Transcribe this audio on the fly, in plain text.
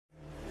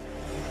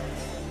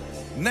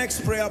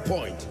Next prayer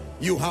point.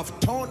 You have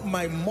turned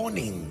my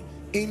mourning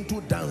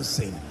into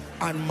dancing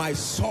and my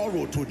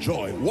sorrow to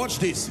joy. Watch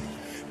this.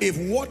 If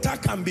water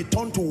can be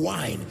turned to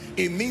wine,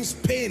 it means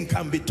pain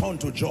can be turned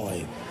to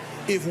joy.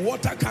 If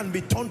water can be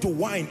turned to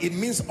wine, it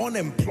means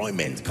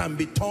unemployment can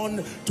be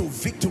turned to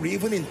victory,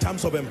 even in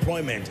terms of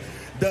employment.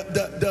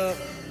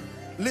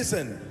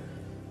 Listen,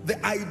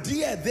 the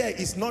idea there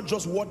is not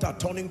just water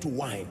turning to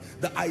wine.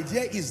 The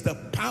idea is the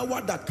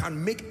power that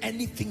can make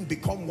anything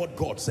become what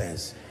God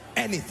says.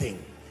 Anything.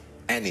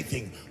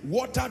 Anything.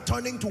 Water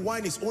turning to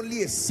wine is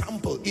only a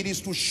sample. It is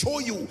to show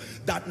you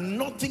that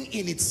nothing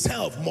in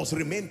itself must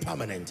remain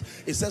permanent.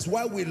 It says,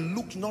 while we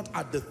look not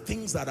at the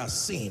things that are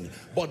seen,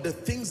 but the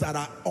things that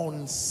are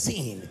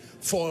unseen.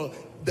 For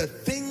the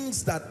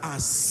things that are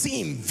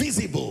seen,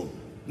 visible,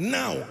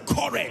 now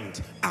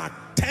current, are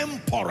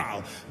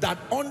temporal, that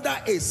under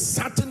a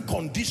certain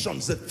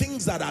conditions, the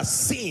things that are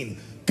seen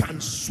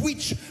can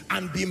switch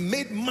and be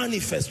made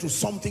manifest to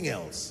something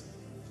else.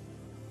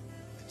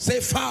 Say,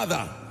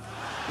 Father.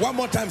 One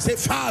more time, say,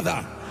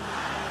 Father,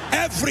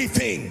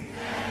 everything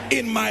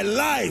in my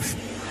life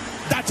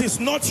that is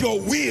not your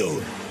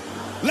will,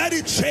 let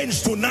it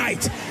change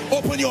tonight.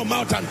 Open your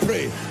mouth and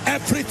pray.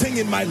 Everything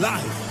in my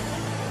life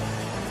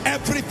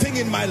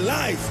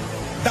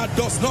that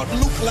does not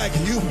look like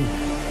you,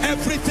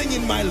 everything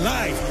in my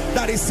life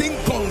that is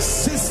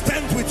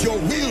inconsistent with your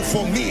will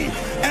for me,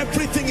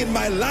 everything in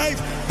my life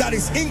that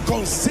is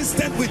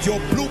inconsistent with your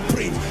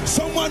blueprint,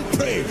 someone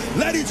pray,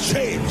 let it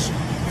change.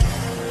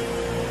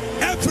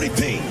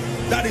 Everything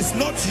that is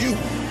not you,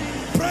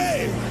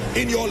 pray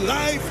in your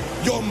life,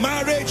 your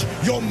marriage,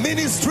 your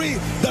ministry,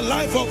 the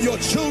life of your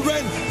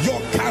children, your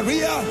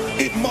career.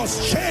 It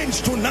must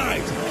change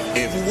tonight.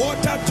 If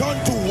water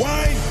turned to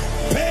wine,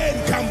 pain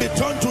can be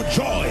turned to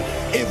joy.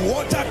 If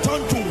water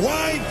turned to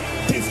wine,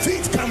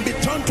 defeat can be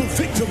turned to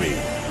victory.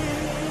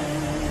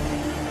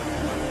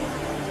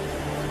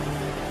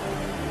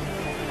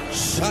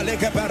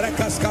 Shalega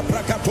barakas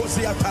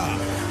kaprakatosiata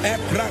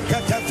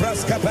ekrakata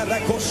fraska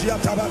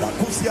barakosiata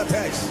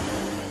barakusiates.